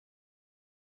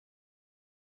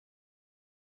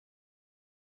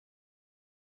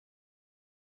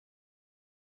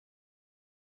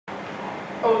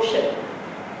ocean.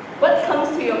 What comes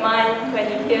to your mind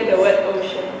when you hear the word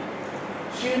ocean?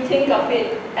 Do you think of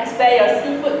it as where your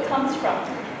seafood comes from?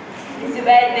 Is it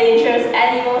where dangerous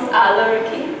animals are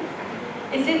lurking?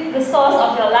 Is it the source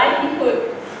of your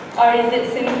livelihood? Or is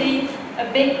it simply a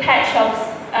big patch of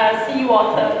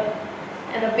seawater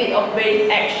and a bit of wave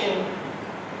action?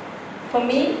 For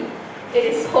me, it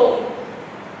is home,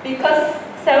 because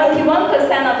 71%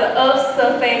 of the Earth's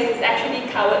surface is actually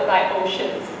covered by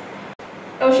oceans.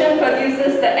 Ocean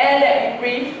produces the air that we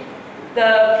breathe,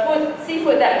 the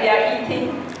seafood that we are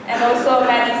eating, and also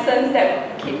medicines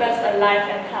that keep us alive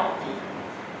and healthy.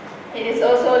 It is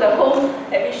also the home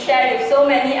that we share with so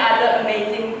many other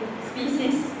amazing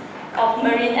species of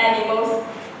marine animals,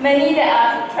 many that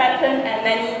are threatened and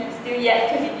many still yet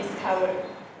to be discovered.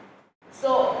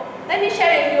 So, let me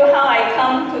share with you how I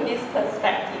come to this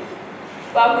perspective.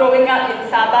 While growing up in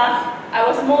Sabah, I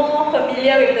was more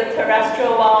familiar with the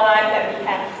terrestrial wildlife that we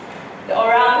have. The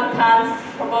orangutans,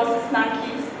 proboscis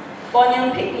monkeys,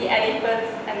 Borneo pygmy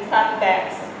elephants, and sun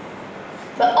bears.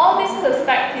 But all this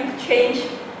perspective changed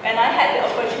when I had the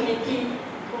opportunity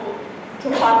to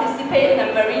participate in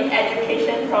a marine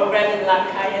education program in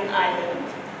Langkawi Island.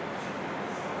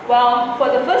 Well, for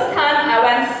the first time I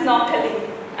went snorkeling.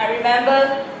 I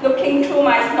remember looking through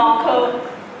my snorkel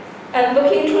and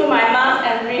looking through my mask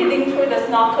and breathing through the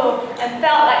snorkel and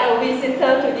felt like a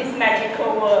visitor to this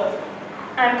magical world.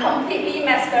 I'm completely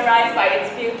mesmerized by its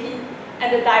beauty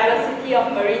and the diversity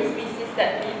of marine species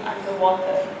that live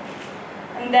underwater.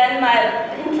 And then my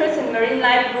interest in marine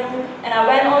life grew, and I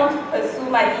went on to pursue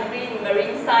my degree in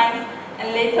marine science,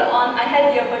 and later on I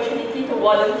had the opportunity to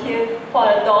volunteer for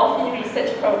a dolphin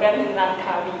research program in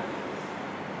Langkawi.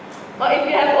 Well, if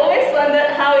you have always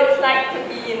wondered how it's like to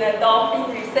be in a dolphin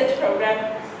research program,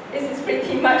 this is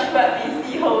pretty much what we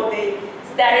see whole day,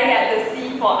 staring at the sea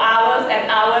for hours and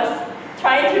hours,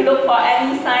 trying to look for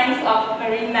any signs of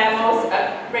marine mammals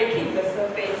breaking the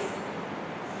surface.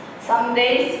 Some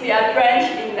days we are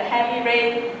drenched in the heavy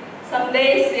rain, some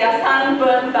days we are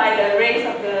sunburned by the rays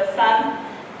of the sun,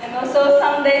 and also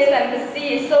some days when the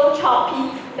sea is so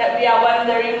choppy that we are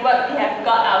wondering what we have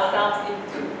got ourselves into.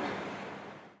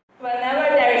 Whenever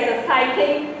there is a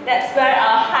sighting, that's where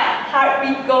our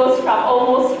heartbeat goes from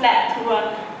almost flat to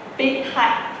a big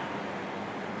hike.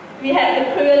 We had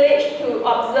the privilege to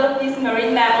observe these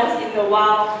marine mammals in the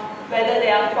wild, whether they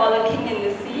are frolicking in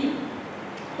the sea,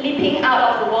 leaping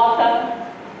out of the water,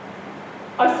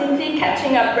 or simply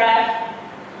catching a breath,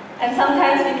 and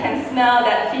sometimes we can smell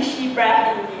that fishy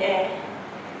breath in the air.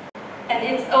 And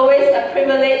it's always a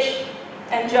privilege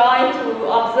and joy to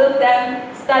observe them,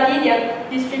 study their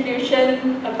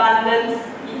distribution, abundance,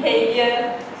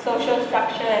 behavior, social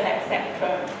structure, and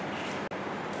etc.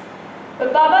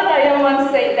 But Baba Dayan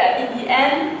once said that in the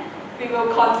end, we will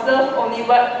conserve only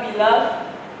what we love,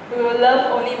 we will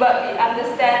love only what we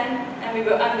understand, and we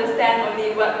will understand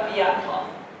only what we are taught.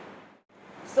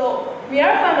 So, we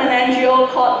are from an NGO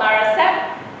called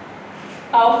Marasep.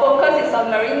 Our focus is on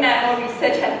marine mammal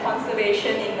research and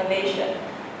conservation in Malaysia.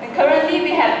 And currently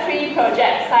we have 3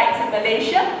 project sites in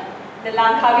Malaysia: the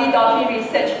Langkawi Dolphin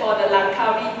Research for the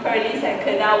Langkawi, Perlis and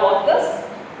Kedah waters,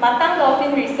 Matang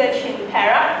Dolphin Research in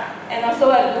Perak, and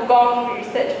also a Dugong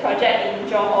Research Project in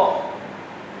Johor.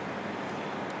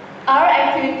 Our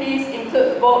activities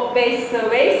include boat-based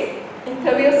surveys,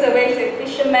 interview surveys with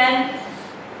fishermen,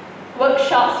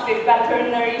 workshops with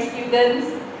veterinary students,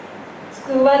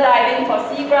 scuba diving for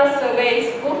seagrass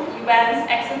surveys, booth events,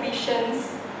 exhibitions,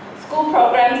 school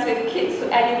programs with kids to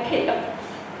educate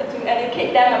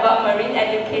them about marine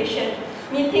education,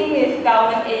 meeting with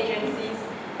government agencies,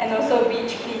 and also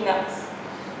beach cleanups.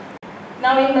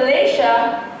 Now in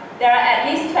Malaysia, there are at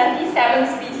least 27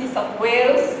 species of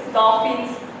whales,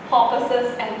 dolphins,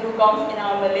 porpoises, and dugongs in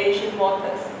our Malaysian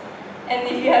waters. And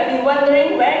if you have been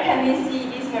wondering where can we see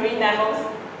these marine mammals,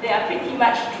 they are pretty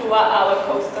much throughout our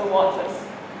coastal waters.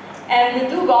 And the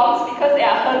dugongs, because they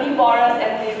are herbivorous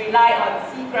and they rely on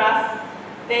seagrass,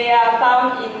 they are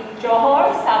found in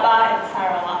Johor, Sabah, and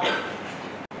Sarawak.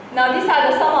 Now these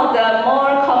are some of the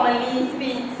more commonly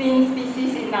seen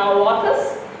species in our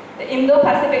waters. The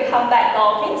Indo-Pacific humpback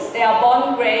dolphins, they are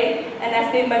born grey, and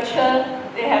as they mature,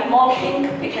 they have more pink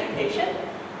pigmentation.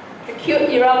 The Kuit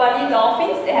Irrawaddy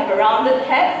dolphins, they have a rounded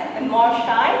head and more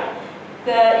shy.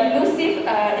 The elusive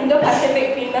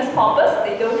Indo-Pacific finnless porpoise,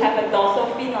 they don't have a dorsal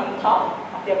fin on top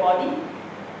of their body.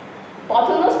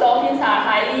 Bottlenose dolphins are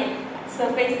highly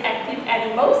surface active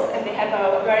animals, and they have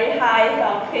a very high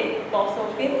falcate dorsal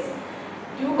fins.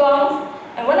 Dugongs,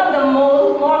 and one of the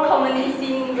more commonly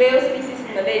seen whale species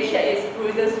in Malaysia is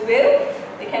Bruder's whale.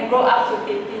 They can grow up to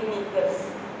 15 meters.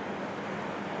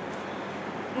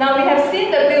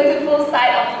 seen the beautiful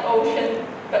side of the ocean,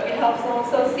 but we have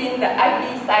also seen the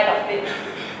ugly side of it.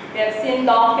 We have seen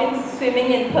dolphins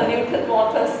swimming in polluted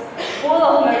waters full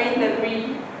of marine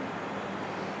debris,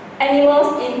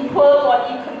 animals in poor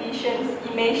body conditions,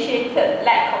 emaciated,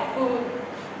 lack of food,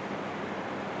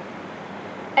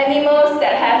 animals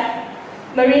that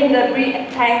have marine debris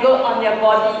tangled on their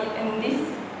body, and this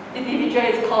individual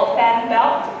is called fan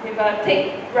belt with a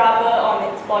thick rubber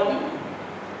on its body.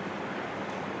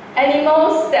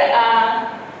 Animals that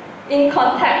are in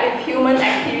contact with human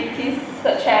activities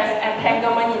such as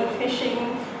entanglement in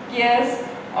fishing gears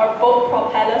or boat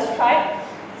propeller strike.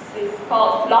 This is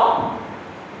called flop.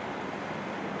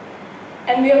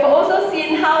 And we have also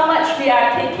seen how much we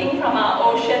are taking from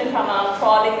our ocean from our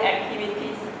trawling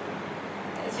activities.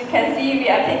 As you can see, we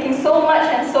are taking so much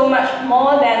and so much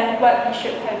more than what we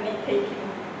should have been taking.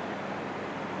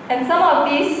 And some of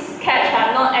these catch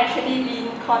are not actually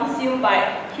being consumed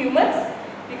by humans,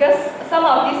 because some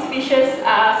of these fishes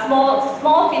are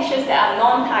small fishes that are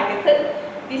non-targeted.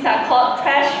 These are called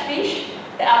trash fish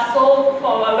that are sold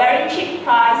for a very cheap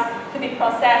price to be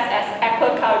processed as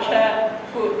aquaculture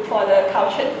food for the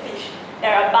cultured fish.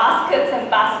 There are baskets and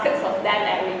baskets of them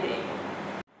every day.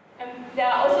 And there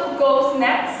are also ghost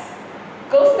nets.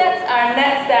 Ghost nets are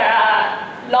nets that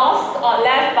are lost or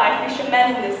left by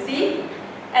fishermen in the sea.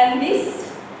 And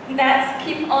these nets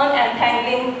keep on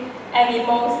entangling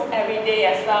animals every day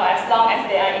as well, as long as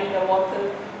they are in the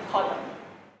water column.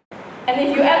 And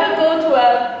if you ever go to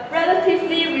a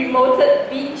relatively remote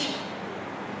beach,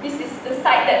 this is the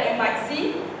sight that you might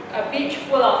see, a beach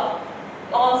full of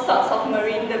all sorts of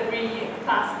marine debris,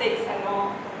 plastics and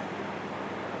all.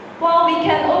 While we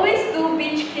can always do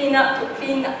beach cleanup to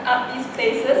clean up these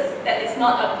places, that is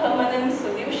not a permanent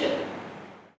solution.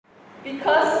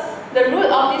 Because the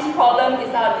root of this problem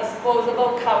is our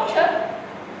disposable culture,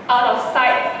 out of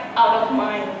sight, out of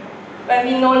mind. When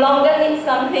we no longer need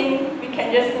something, we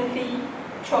can just simply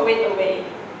throw it away.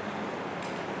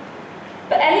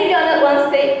 But Annie Leonard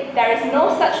once said, there is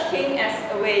no such thing as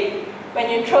away. When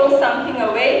you throw something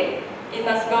away, it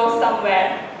must go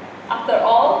somewhere. After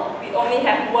all, we only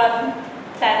have one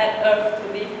planet Earth to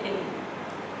live in.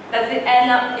 Does it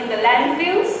end up in the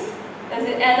landfills? Does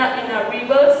it end up in our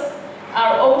rivers,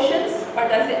 our oceans, or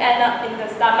does it end up in the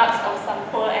stomachs of some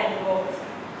poor animals?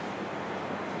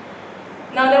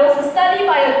 Now, there was a study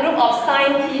by a group of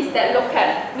scientists that looked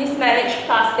at mismanaged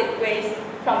plastic waste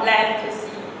from land to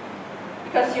sea.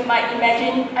 Because you might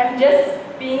imagine, I'm just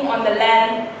being on the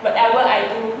land, whatever I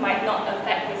do might not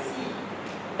affect the sea.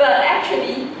 But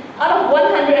actually, out of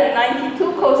 192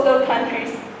 coastal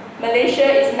countries, Malaysia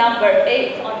is number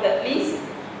 8 on the list,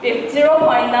 with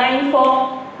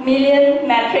 0.94 million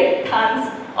metric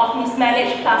tons of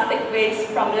mismanaged plastic waste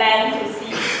from land to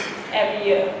sea every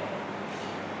year.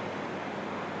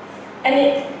 And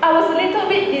I was a little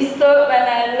bit disturbed when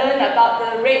I learned about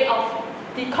the rate of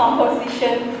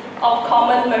decomposition of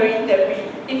common marine debris.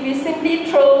 If we simply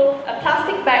throw a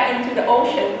plastic bag into the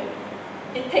ocean,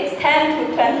 it takes 10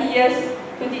 to 20 years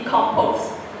to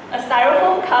decompose. A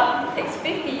styrofoam cup takes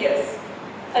 50 years.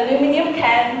 Aluminum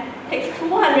can takes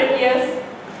 200 years,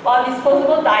 while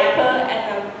disposable diaper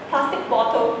and a plastic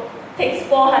bottle takes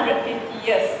 450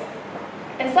 years.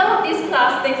 And some of these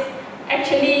plastics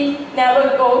actually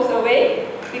never goes away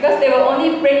because they will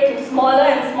only break to smaller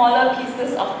and smaller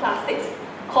pieces of plastics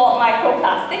called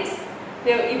microplastics.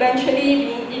 They will eventually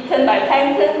be eaten by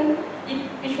plankton,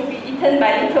 which will be eaten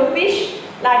by little fish,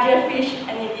 larger fish,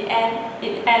 and in the end,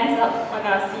 it ends up on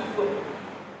our seafood.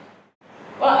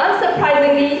 Well,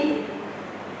 unsurprisingly,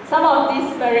 some of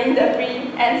this marine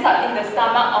debris ends up in the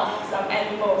stomach of some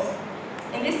animals.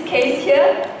 In this case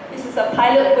here, this is a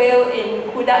pilot whale in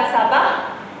Kuit,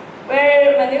 Sabah,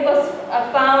 where when it was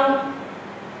found,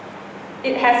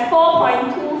 it has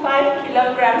 4.25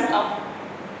 kilograms of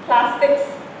plastics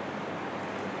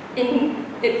in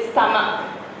its stomach.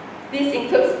 This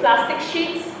includes plastic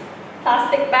sheets,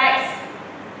 plastic bags,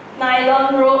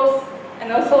 nylon ropes,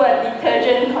 and also a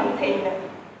detergent container.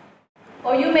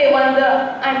 Or you may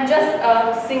wonder, I'm just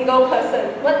a single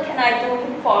person. What can I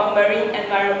do for a marine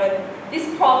environment?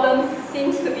 This problem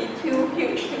seems to be too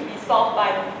huge to be solved by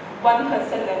one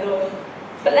person alone.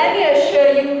 But let me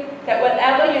assure you that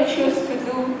whatever you choose to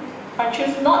do or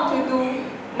choose not to do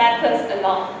matters a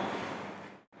lot.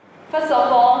 First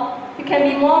of all, you can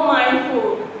be more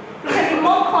mindful. You can be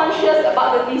more conscious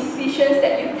about the decisions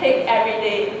that you take every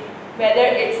day. Whether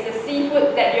it's the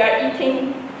seafood that you are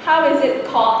eating, how is it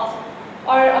caught,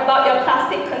 or about your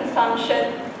plastic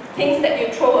consumption, things that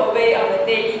you throw away on a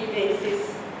daily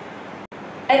basis.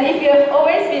 And if you have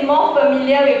always been more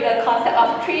familiar with the concept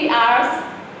of 3 R's,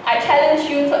 I challenge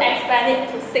you to expand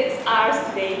it to 6 R's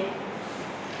today.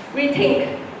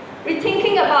 Rethink.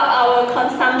 Rethinking about our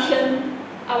consumption,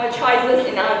 our choices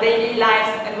in our daily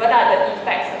lives, and what are the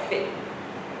effects of it.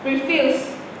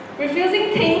 Refuse.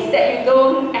 Refusing things that you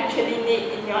don't actually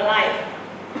need in your life.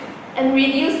 And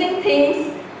reducing things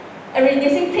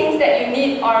that you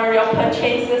need or your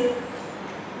purchases.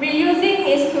 Reusing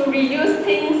is to reuse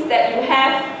things that you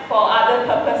have for other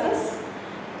purposes.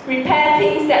 Repair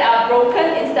things that are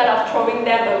broken instead of throwing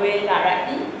them away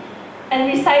directly. And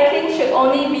recycling should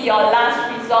only be your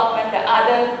last resort when the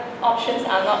other options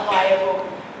are not viable.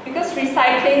 Because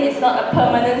recycling is not a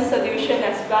permanent solution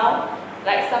as well,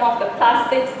 like some of the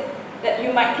plastics that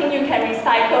you might think you can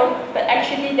recycle, but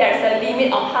actually there's a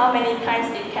limit of how many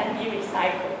times it can be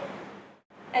recycled.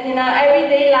 And in our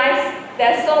everyday lives,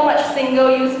 there's so much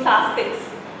single-use plastics,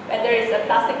 whether it's a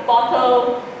plastic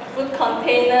bottle, a food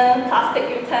container, plastic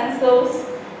utensils,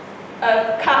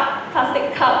 a cup,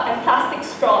 plastic cup, and plastic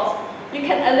straws. You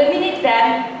can eliminate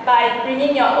them by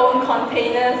bringing your own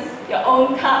containers, your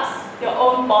own cups, your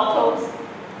own bottles,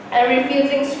 and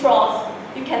refusing straws.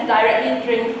 You can directly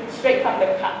drink straight from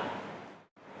the cup.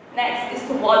 Next is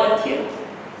to volunteer.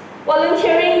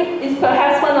 Volunteering is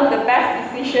perhaps one of the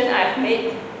best decisions I've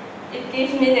made. It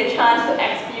gives me the chance to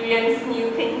experience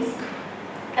new things.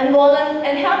 And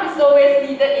help is always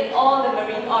needed in all the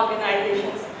marine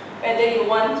organizations, whether you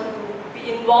want to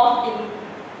be involved in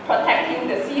protecting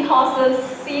the seahorses,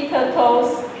 sea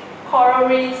turtles, coral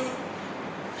reefs,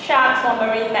 sharks, or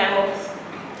marine mammals.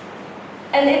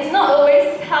 And it's not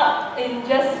always help in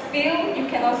just field, you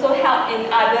can also help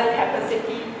in other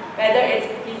capacity, whether it's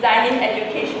designing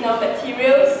educational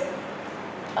materials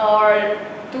or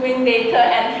doing data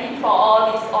entry for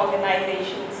all these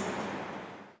organizations.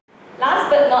 Last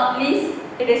but not least,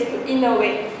 it is to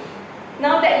innovate.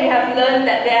 Now that you have learned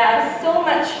that there are so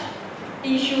much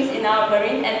issues in our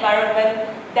marine environment,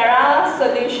 there are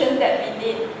solutions that we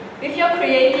need. With your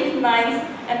creative minds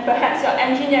and perhaps your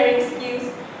engineering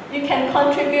skills, you can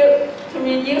contribute to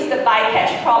reduce the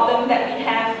bycatch problem that we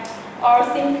have, or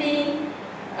simply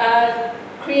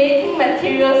creating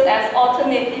materials as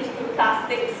alternatives to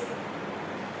plastics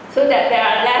so that there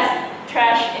are less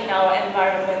trash in our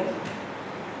environment.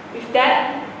 With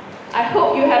that, I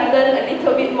hope you have learned a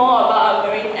little bit more about our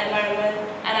marine environment,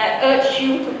 and I urge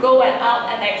you to go out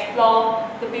and explore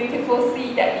the beautiful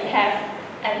sea that we have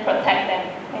and protect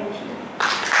them.